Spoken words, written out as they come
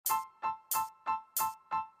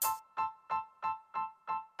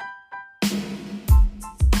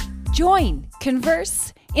Join,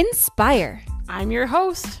 converse, inspire. I'm your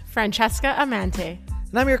host, Francesca Amante.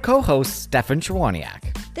 And I'm your co-host, Stefan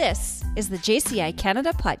Trwaniak. This is the JCI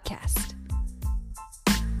Canada podcast.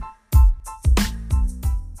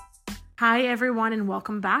 Hi, everyone, and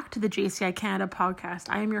welcome back to the JCI Canada podcast.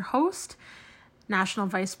 I am your host, National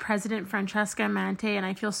Vice President Francesca Amante, and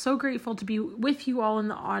I feel so grateful to be with you all in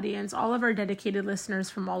the audience, all of our dedicated listeners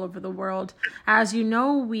from all over the world. As you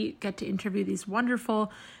know, we get to interview these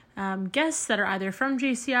wonderful guests that are either from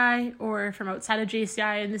JCI or from outside of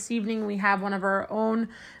JCI, and this evening we have one of our own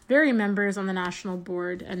very members on the national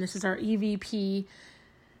board, and this is our EVP,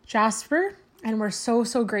 Jasper. And we're so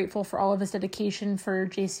grateful for all of his dedication for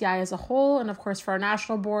JCI as a whole, and of course for our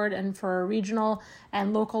national board and for our regional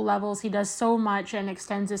and local levels. He does so much and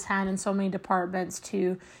extends his hand in so many departments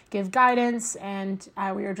to give guidance, and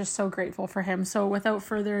we are just so grateful for him. So without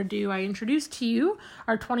further ado, I introduce to you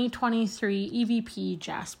our 2023 EVP,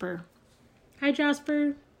 Jasper. Hi,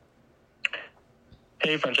 Jasper.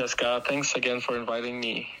 Hey, Francesca. Thanks again for inviting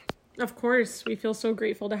me. Of course, we feel so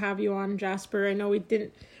grateful to have you on, Jasper. I know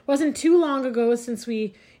wasn't too long ago since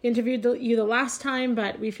we interviewed you the last time,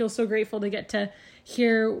 but we feel so grateful to get to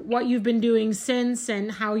hear what you've been doing since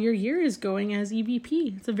and how your year is going as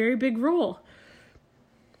EVP. It's a very big role.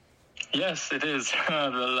 Yes, it is.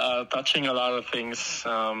 Touching a lot of things, a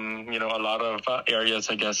lot of areas,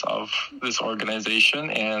 I guess, of this organization,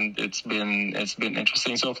 and it's been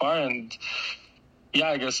interesting so far. And yeah,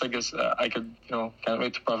 I guess I could, can't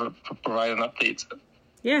wait to provide an update.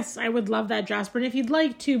 Yes, I would love that, Jasper. And if you'd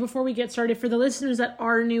like to, before we get started, for the listeners that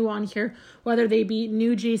are new on here, whether they be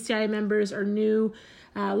new JCI members or new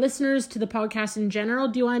listeners to the podcast in general,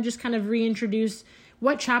 do you want to just kind of reintroduce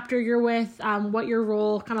what chapter you're with, what your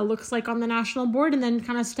role kind of looks like on the national board, and then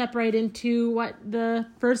kind of step right into what the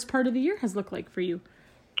first part of the year has looked like for you?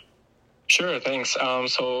 Sure, thanks.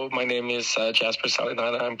 So my name is Jasper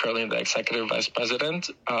Salinana. I'm currently the Executive Vice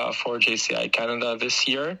President for JCI Canada this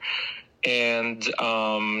year. And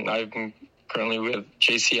I'm currently with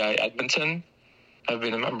JCI Edmonton. I've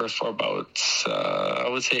been a member for about, I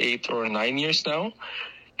would say 8 or 9 years now.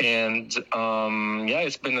 And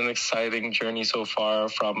it's been an exciting journey so far,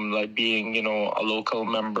 from like being, a local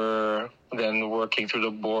member, then working through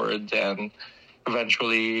the board, and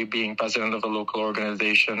eventually being president of a local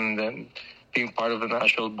organization, then being part of the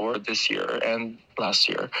national board this year and last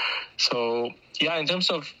year. So yeah, in terms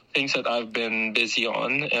of things that I've been busy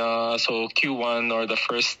on, so Q1 or the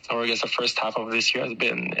first half of this year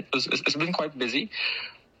it's been quite busy,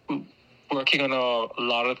 working on a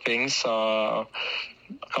lot of things. A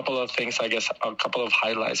couple of things, I guess, a couple of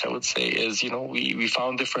highlights I would say is, we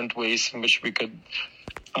found different ways in which we could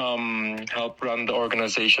help run the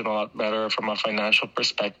organization a lot better from a financial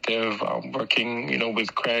perspective, working,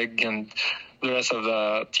 with Craig and the rest of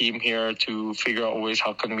the team here to figure out ways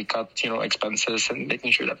how can we cut, expenses, and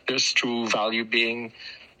making sure that there's true value being,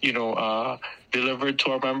 delivered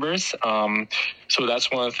to our members. So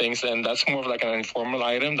that's one of the things, and that's more of like an informal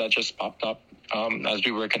item that just popped up as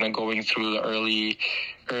we were kind of going through the early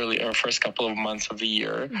first couple of months of the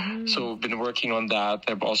year. Mm-hmm. So we've been working on that.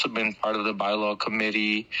 I've also been part of the Bylaw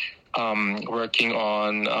committee, working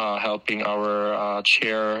on helping our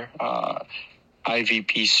chair,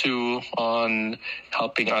 EVP Sue, on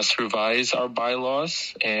helping us revise our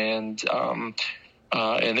bylaws. And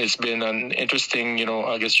it's been an interesting,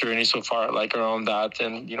 journey so far, like around that,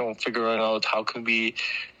 and, figuring out how can we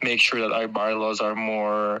make sure that our bylaws are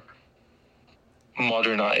more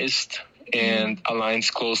modernized and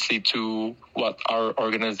aligns closely to what our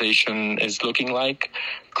organization is looking like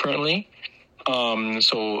currently.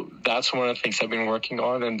 So that's one of the things I've been working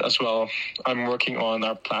on. And as well, I'm working on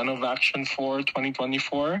our plan of action for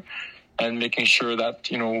 2024 and making sure that,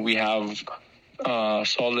 we have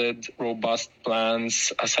solid, robust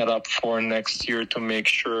plans set up for next year to make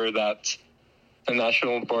sure that the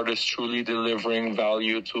national board is truly delivering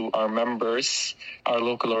value to our members, our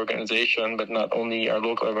local organization, but not only our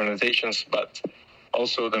local organizations, but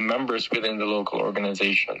also the members within the local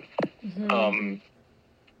organization. Mm-hmm.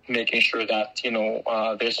 Making sure that,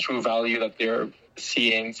 there's true value that they're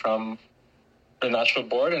seeing from the national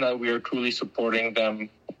board, and that we are truly supporting them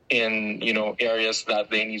in, areas that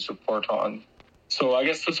they need support on. So I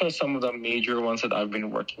guess those are some of the major ones that I've been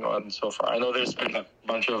working on so far. I know there's been a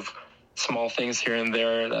bunch of small things here and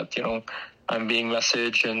there that, I'm being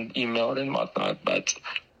messaged and emailed and whatnot, but,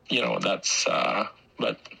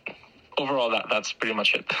 but overall that's pretty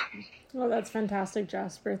much it. Well, that's fantastic,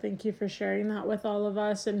 Jasper. Thank you for sharing that with all of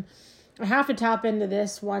us. And I have to tap into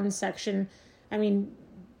this one section. I mean,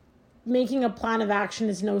 making a plan of action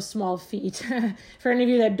is no small feat. For any of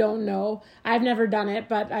you that don't know, I've never done it,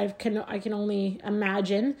 but I can only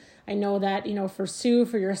imagine. I know that, for Sue,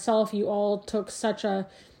 for yourself, you all took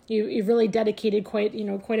you've really dedicated quite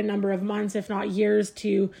a number of months, if not years,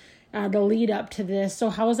 to the lead up to this. So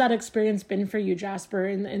how has that experience been for you, Jasper,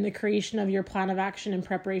 in the creation of your plan of action and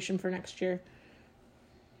preparation for next year?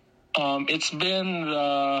 It's been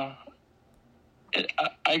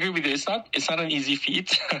I agree with you. It's not an easy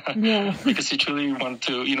feat. No. Because you truly want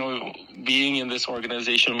to, being in this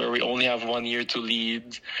organization where we only have 1 year to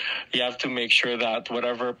lead, you have to make sure that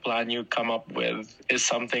whatever plan you come up with is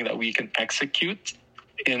something that we can execute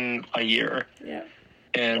in a year. Yeah.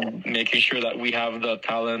 And making sure that we have the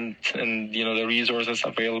talent and, the resources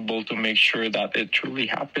available to make sure that it truly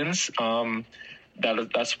happens.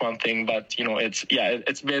 That's one thing, but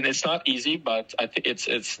it's not easy, but I think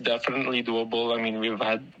it's definitely doable. I mean, we've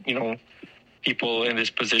had people in this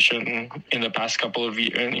position in the past couple of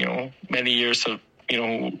years, many years of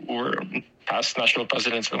who were past national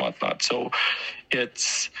presidents and whatnot. So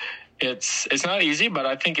it's not easy, but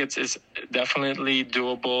I think it's definitely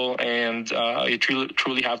doable, and you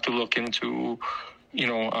truly have to look into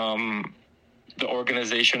the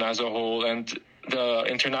organization as a whole. And the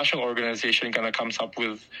international organization kind of comes up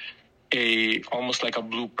with almost like a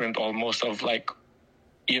blueprint almost of like,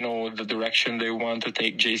 the direction they want to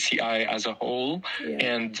take JCI as a whole. Yeah.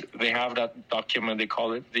 And they have that document, they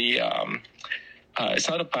call it it's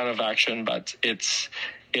not a plan of action, but it's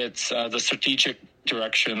the strategic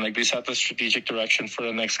direction. Like they set the strategic direction for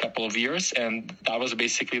the next couple of years, and that was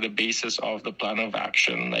basically the basis of the plan of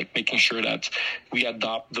action, like making sure that we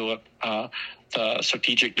adopt the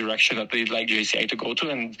strategic direction that they'd like JCI to go to,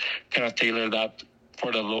 and kind of tailor that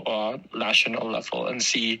for the national level, and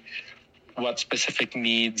see what specific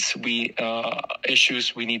needs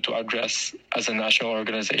issues we need to address as a national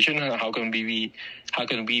organization, and how can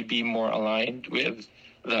we be more aligned with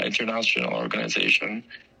the international organization.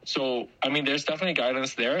 So, I mean, there's definitely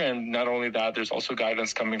guidance there. And not only that, there's also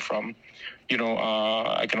guidance coming from,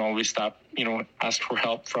 I can always ask for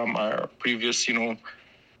help from our previous,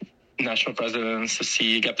 national presidents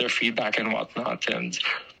to get their feedback and whatnot. And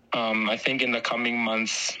I think in the coming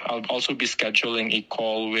months, I'll also be scheduling a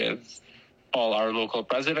call with all our local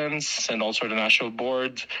presidents and also the national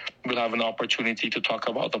board. We'll have an opportunity to talk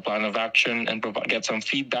about the plan of action and get some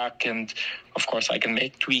feedback. And of course, I can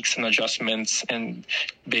make tweaks and adjustments, and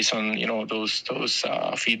based on those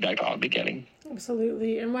feedback I'll be getting.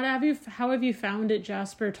 Absolutely. And how have you found it,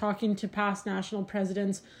 Jasper, talking to past national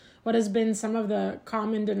presidents? What has been some of the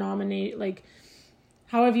common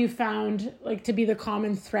how have you found to be the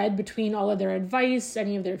common thread between all of their advice,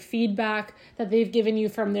 any of their feedback that they've given you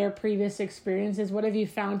from their previous experiences? What have you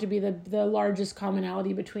found to be the largest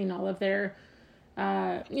commonality between all of their,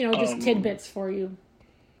 just tidbits for you?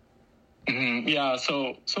 Yeah,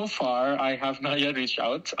 so far I have not yet reached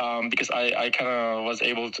out because I kind of was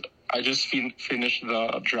able to. I just finished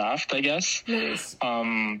the draft, I guess. Nice.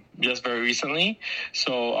 Just very recently.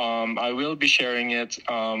 So I will be sharing it.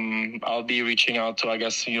 I'll be reaching out to, I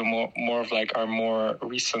guess, more of like our more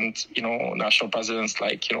recent, national presidents,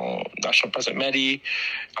 like, National President Mehdi,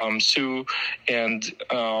 Sue. And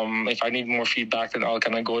if I need more feedback, then I'll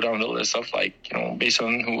kind of go down the list of based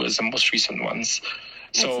on who is the most recent ones.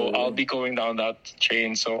 So absolutely. I'll be going down that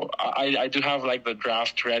chain. So I do have the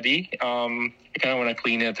draft ready. I kind of want to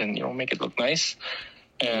clean it and, make it look nice.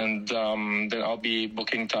 And then I'll be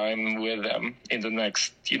booking time with them in the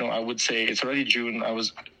next, I would say it's already June.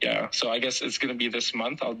 So I guess it's going to be this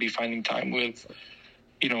month. I'll be finding time with,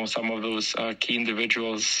 some of those key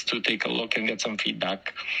individuals to take a look and get some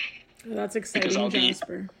feedback. That's exciting,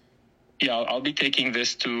 Jasper. I'll be taking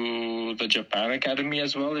this to the Japan Academy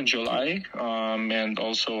as well in July. And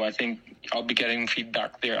also I think I'll be getting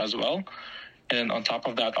feedback there as well. And on top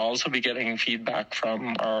of that, I'll also be getting feedback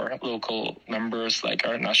from our local members, like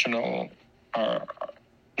our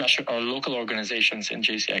local organizations in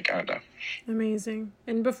JCI Canada. Amazing.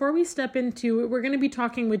 And before we step into it, we're going to be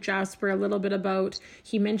talking with Jasper a little bit about,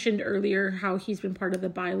 he mentioned earlier how he's been part of the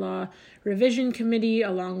Bylaw Revision Committee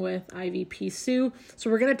along with EVP Sue. So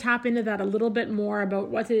we're going to tap into that a little bit more about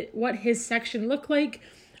what his section looked like,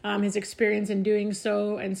 his experience in doing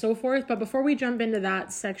so, and so forth. But before we jump into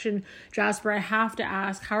that section, Jasper, I have to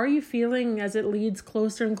ask, how are you feeling as it leads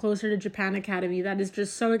closer and closer to Japan Academy? That is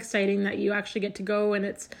just so exciting that you actually get to go, and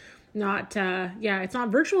it's not it's not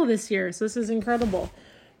virtual this year, so this is incredible.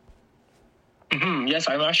 Yes,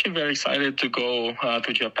 I'm actually very excited to go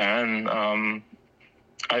to Japan.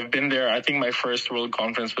 I've been there. I think my first World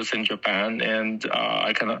Conference was in Japan, and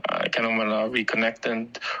I kind of want to reconnect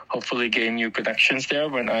and hopefully gain new connections there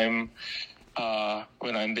when I'm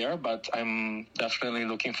there. But I'm definitely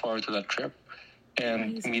looking forward to that trip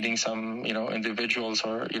and meeting some individuals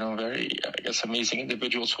or very amazing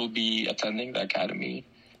individuals who will be attending the academy.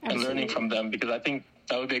 Absolutely. And learning from them, because I think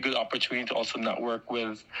that would be a good opportunity to also network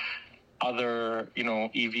with other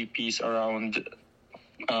EVPs around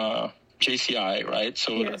JCI, right?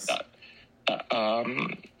 So yes.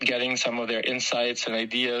 Getting some of their insights and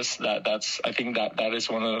ideas, I think that is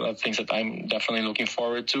one of the things that I'm definitely looking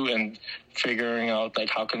forward to, and figuring out like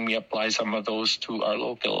how can we apply some of those to our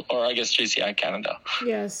local, or I guess JCI Canada.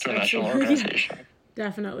 Yes, international organization. Yeah,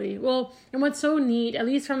 definitely. Well, and what's so neat, at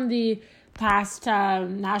least from the past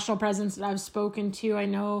national presidents that I've spoken to, I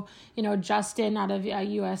know Justin out of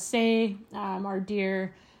USA, our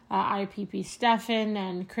dear IPP Stefan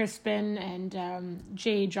and Crispin and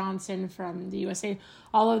Jay Johnson from the USA,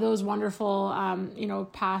 all of those wonderful,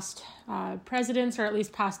 past presidents, or at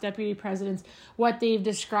least past deputy presidents, what they've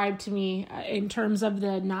described to me in terms of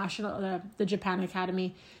the Japan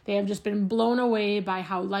Academy. They have just been blown away by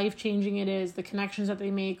how life-changing it is, the connections that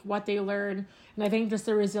they make, what they learn. And I think just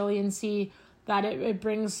the resiliency that it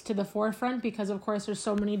brings to the forefront, because of course there's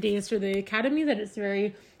so many days through the academy that it's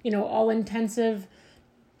very, all-intensive.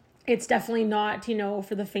 It's definitely not,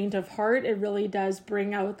 for the faint of heart. It really does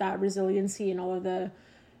bring out that resiliency in all of the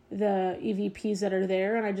EVPs that are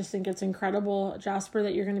there. And I just think it's incredible, Jasper,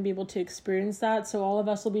 that you're going to be able to experience that. So all of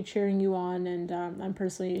us will be cheering you on. And I'm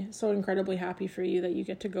personally so incredibly happy for you that you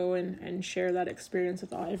get to go and share that experience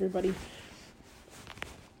with everybody.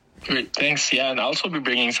 Great, thanks. Yeah, and I'll also be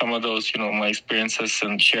bringing some of those, my experiences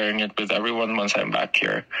and sharing it with everyone once I'm back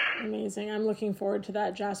here. Amazing. I'm looking forward to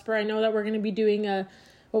that, Jasper. I know that we're going to be doing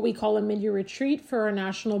what we call a mid-year retreat for our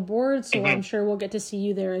national board. So I'm sure we'll get to see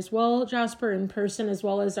you there as well, Jasper, in person, as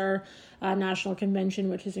well as our national convention,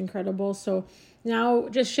 which is incredible. So now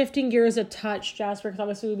just shifting gears a touch, Jasper, because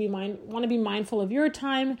obviously we want to be mindful of your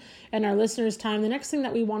time and our listeners' time. The next thing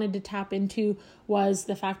that we wanted to tap into was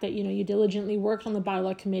the fact that, you diligently worked on the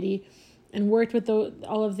Bylaw committee and worked with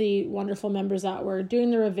all of the wonderful members that were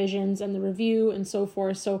doing the revisions and the review and so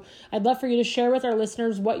forth. So I'd love for you to share with our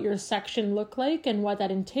listeners what your section looked like and what that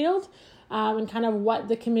entailed, and kind of what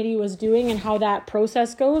the committee was doing and how that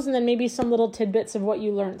process goes, and then maybe some little tidbits of what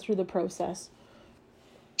you learned through the process.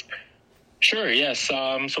 Sure, yes.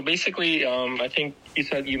 So basically, I think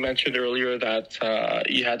you mentioned earlier that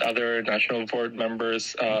you had other national board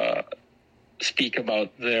members speak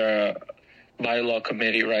about their bylaw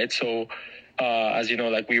committee, right? So as you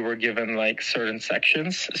know, we were given certain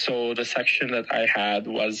sections. So the section that I had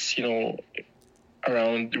was,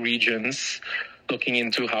 around regions, looking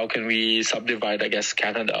into how can we subdivide,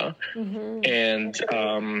 Canada. Mm-hmm.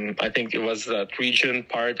 And I think it was that region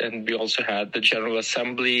part, and we also had the General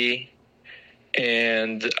Assembly,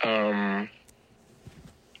 and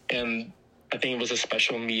I think it was a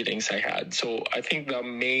special meetings I had. So I think the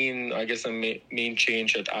main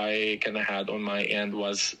change that I kind of had on my end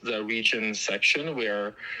was the region section,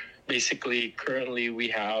 where basically currently we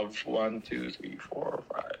have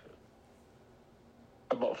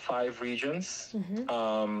about 5 regions.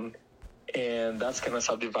 Mm-hmm. And that's kind of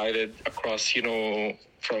subdivided across,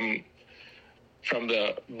 from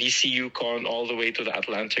the BC Yukon all the way to the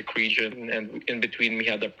Atlantic region, and in between we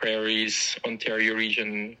had the Prairies, Ontario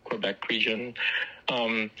region, Quebec region.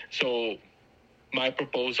 So my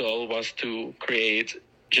proposal was to create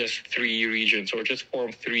just 3 regions, or just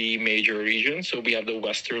form 3 major regions. So we have the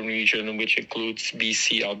Western region, which includes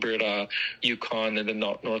BC, Alberta, Yukon, and the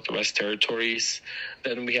Northwest Territories.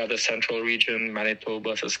 Then we have the Central region,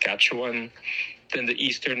 Manitoba, Saskatchewan. Then the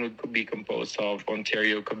Eastern would be composed of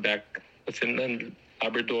Ontario, Quebec, Finland,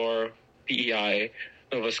 Labrador, PEI,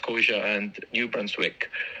 Nova Scotia, and New Brunswick.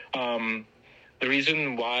 The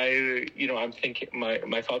reason why, I'm thinking,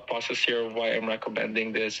 my thought process here of why I'm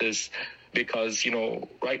recommending this is because,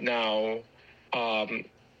 right now,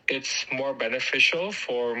 it's more beneficial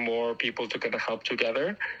for more people to kind of help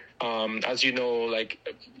together. As you know,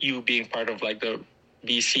 you being part of the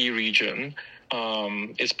BC region,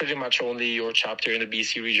 it's pretty much only your chapter in the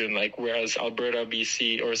BC region, whereas the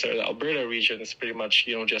Alberta region is pretty much,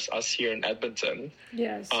 just us here in Edmonton.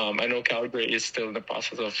 Yes. I know Calgary is still in the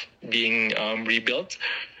process of being rebuilt.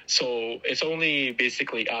 So it's only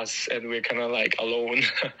basically us, and we're kind of alone.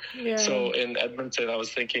 Yeah. So in Edmonton, I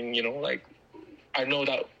was thinking, I know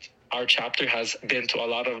that our chapter has been to a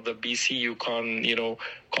lot of the BC Yukon,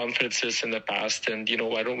 conferences in the past, and,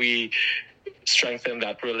 why don't we strengthen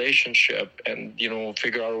that relationship and,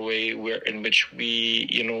 figure out a way in which we,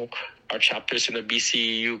 our chapters in the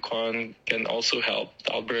BC Yukon can also help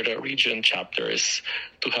the Alberta region chapters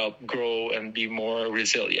to help grow and be more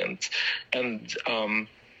resilient. And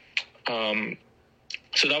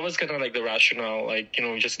so that was kind of like the rationale, like,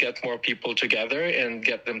 just get more people together and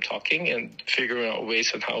get them talking and figuring out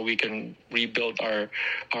ways on how we can rebuild our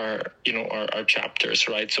chapters,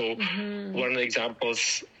 right? So one of the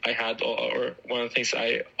examples I had, or one of the things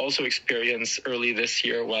I also experienced early this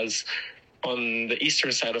year was on the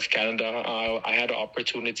eastern side of Canada. I had an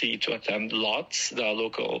opportunity to attend LOTS, the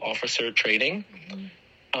local officer training.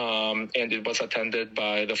 And it was attended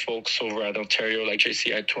by the folks over at Ontario, like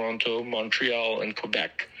JCI Toronto, Montreal, and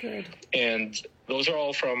Quebec. Good. And those are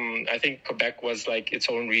all from, I think Quebec was like its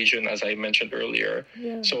own region, as I mentioned earlier.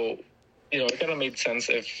 Yeah. So, it kind of made sense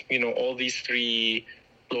if, all these three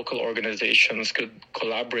local organizations could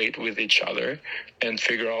collaborate with each other and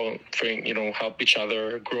figure out, help each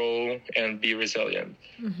other grow and be resilient.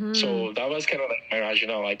 So that was kind of like my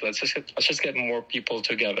rationale. Like, let's just get more people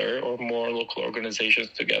together, or more local organizations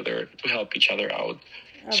together to help each other out.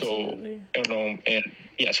 Absolutely. So,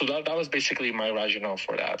 so that was basically my rationale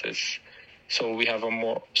for that, is so we have a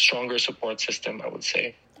more stronger support system, I would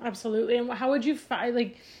say. Absolutely. And how would you find,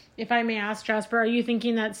 like, if I may ask, Jasper, are you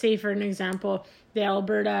thinking that, say, for an example, the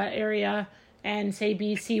Alberta area and, say,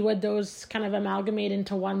 BC, would those kind of amalgamate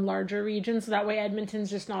into one larger region, so that way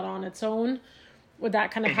Edmonton's just not on its own? Would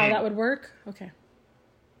that kind of how that would work? Okay.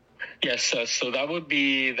 Yes, so that would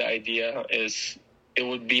be the idea, is it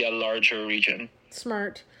would be a larger region.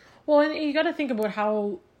 Smart. Well, and you got to think about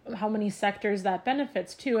how many sectors that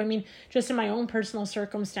benefits too. I mean, just in my own personal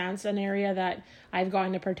circumstance, an area that I've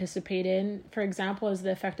gotten to participate in, for example, is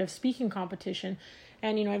the effective speaking competition.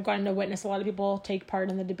 And, I've gotten to witness a lot of people take part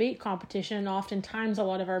in the debate competition. And oftentimes a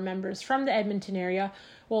lot of our members from the Edmonton area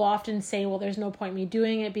will often say, well, there's no point me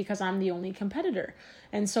doing it because I'm the only competitor.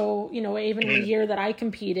 And so, even the year that I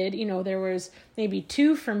competed, there was maybe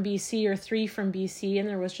 2 from BC or 3 from BC, and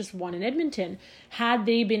there was just 1 in Edmonton. Had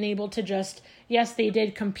they been able to just, yes, they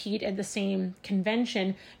did compete at the same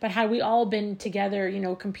convention, but had we all been together,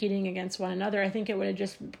 competing against one another, I think it would have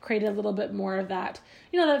just created a little bit more of that,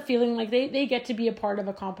 that feeling like they get to be a part of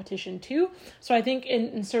a competition too. So I think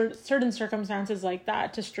in certain circumstances like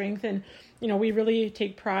that, to strengthen, we really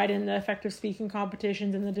take pride in the effective speaking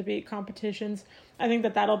competitions and the debate competitions. I think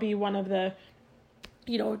that'll be one of the,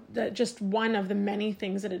 just one of the many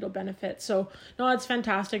things that it'll benefit. So, no, that's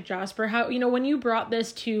fantastic, Jasper. How, when you brought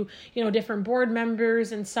this to, different board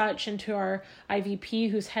members and such, and to our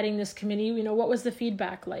IVP who's heading this committee, what was the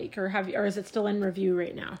feedback like, or is it still in review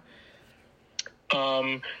right now?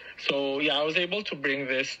 I was able to bring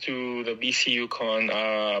this to the BC Yukon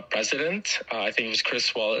president. I think it was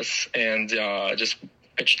Chris Wallace, and just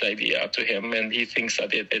pitched the idea to him, and he thinks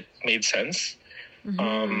that it made sense.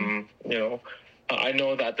 I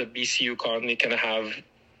know that the BC Yukon can have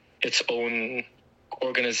its own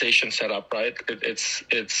organization set up, right?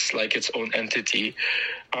 It's like its own entity.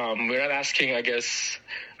 We're not asking, I guess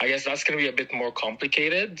that's going to be a bit more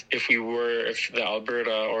complicated if the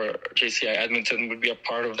Alberta or JCI Edmonton would be a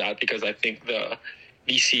part of that, because I think the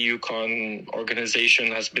BC Yukon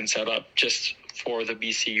organization has been set up just for the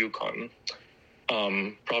BC Yukon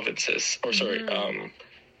provinces, or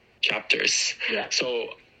chapters. Yeah. So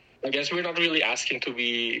I guess we're not really asking to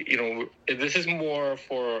be, this is more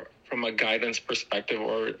from a guidance perspective,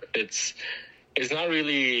 or it's not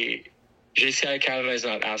really, JCI Canada is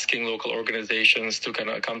not asking local organizations to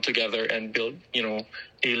kind of come together and build,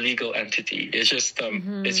 a legal entity. It's just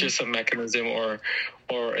it's just a mechanism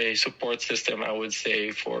or a support system, I would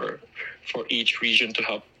say, for each region to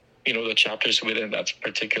help, the chapters within that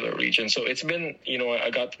particular region. So it's been,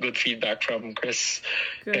 I got good feedback from Chris.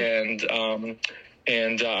 Good.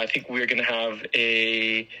 And I think we're going to have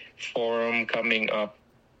a forum coming up.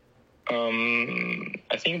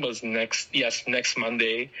 I think it was next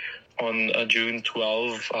Monday on June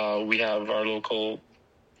 12. We have our local,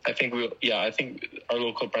 I think our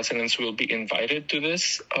local presidents will be invited to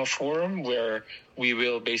this forum, where we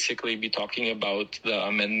will basically be talking about the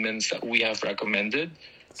amendments that we have recommended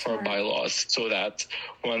for bylaws, so that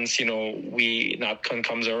once, NATCON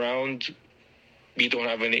comes around, we don't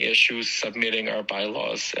have any issues submitting our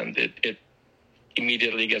bylaws, and it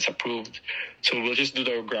immediately gets approved. So we'll just do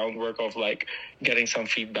the groundwork of like getting some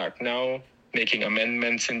feedback now, making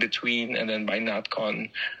amendments in between, and then by NATCON,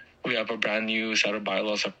 we have a brand new set of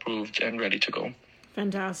bylaws approved and ready to go.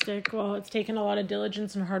 Fantastic. Well, it's taken a lot of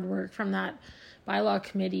diligence and hard work from that bylaw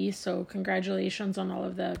committee. So congratulations on all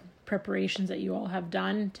of the preparations that you all have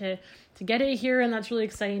done to get it here. And that's really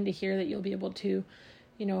exciting to hear that you'll be able to,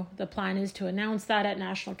 the plan is to announce that at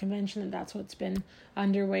National Convention, and that's what's been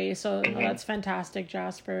underway. So that's fantastic,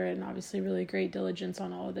 Jasper, and obviously really great diligence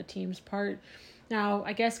on all of the team's part. Now,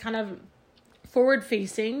 I guess kind of forward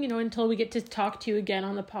facing, until we get to talk to you again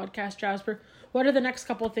on the podcast, Jasper, what are the next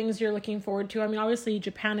couple of things you're looking forward to? I mean, obviously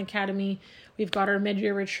Japan Academy, we've got our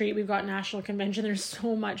mid-year retreat, we've got National Convention. There's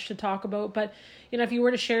so much to talk about, but if you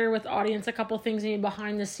were to share with the audience a couple of things maybe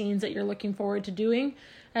behind the scenes that you're looking forward to doing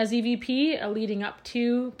as EVP, leading up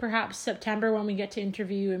to perhaps September when we get to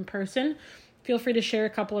interview you in person, feel free to share a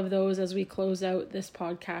couple of those as we close out this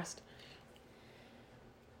podcast.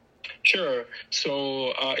 Sure.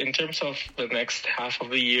 So in terms of the next half of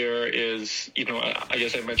the year is, I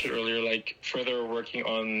guess I mentioned earlier, like further working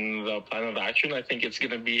on the plan of action. I think it's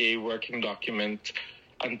going to be a working document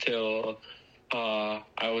until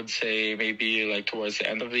I would say maybe like towards the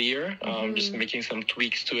end of the year, just making some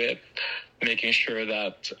tweaks to it, making sure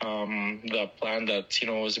that the plan that,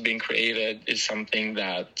 was being created is something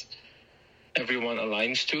that everyone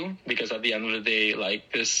aligns to, because at the end of the day,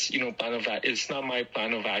 like this, plan of it's not my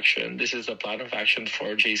plan of action. This is a plan of action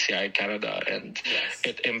for JCI Canada, and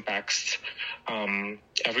it impacts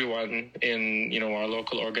everyone in, our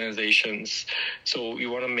local organizations. So we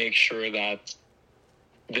want to make sure that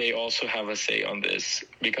they also have a say on this,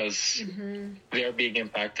 because they're being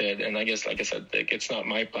impacted. And I guess, like I said, it's not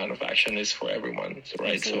my plan of action, it's for everyone,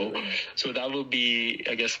 right? Absolutely. So that will be,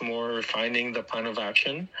 I guess, more refining the plan of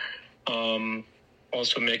action.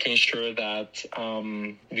 Also making sure that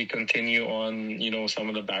we continue on, some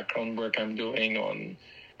of the background work I'm doing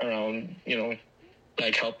around,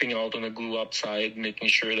 like helping out on the glue up side, making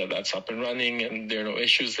sure that that's up and running and there are no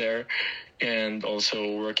issues there. And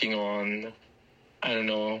also working on,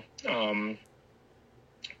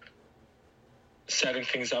 setting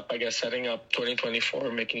things up, setting up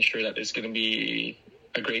 2024, making sure that it's going to be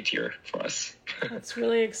a great year for us. That's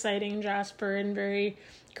really exciting, Jasper, and very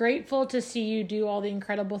grateful to see you do all the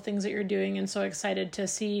incredible things that you're doing, and so excited to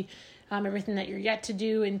see everything that you're yet to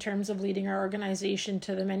do in terms of leading our organization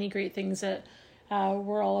to the many great things that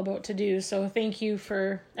we're all about to do. So thank you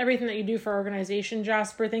for everything that you do for our organization,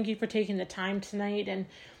 Jasper. Thank you for taking the time tonight and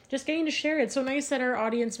just getting to share. It's so nice that our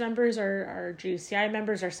audience members, our JCI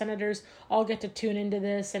members, our senators all get to tune into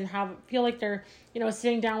this and feel like they're,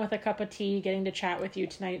 sitting down with a cup of tea, getting to chat with you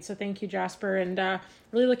tonight. So thank you, Jasper, and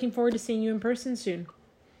really looking forward to seeing you in person soon.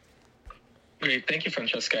 Great. Thank you,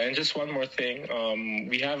 Francesca. And just one more thing.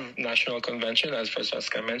 We have National Convention, as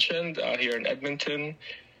Francesca mentioned, here in Edmonton.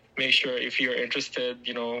 Make sure if you're interested,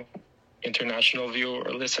 international viewer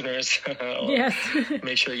or listeners, yes.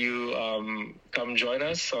 Make sure you come join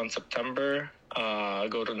us on September.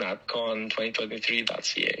 Go to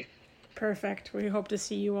natcon2023.ca. Perfect. We hope to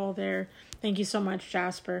see you all there. Thank you so much,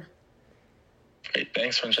 Jasper. Great.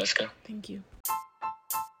 Thanks, Francesca. Thank you.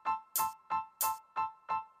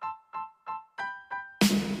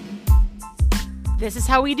 This is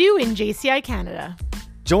how we do in JCI Canada.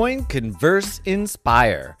 Join, converse,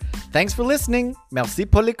 inspire. Thanks for listening. Merci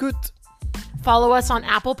pour l'écoute. Follow us on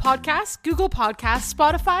Apple Podcasts, Google Podcasts,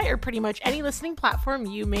 Spotify, or pretty much any listening platform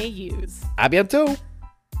you may use. À bientôt.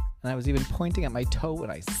 And I was even pointing at my toe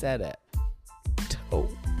when I said it.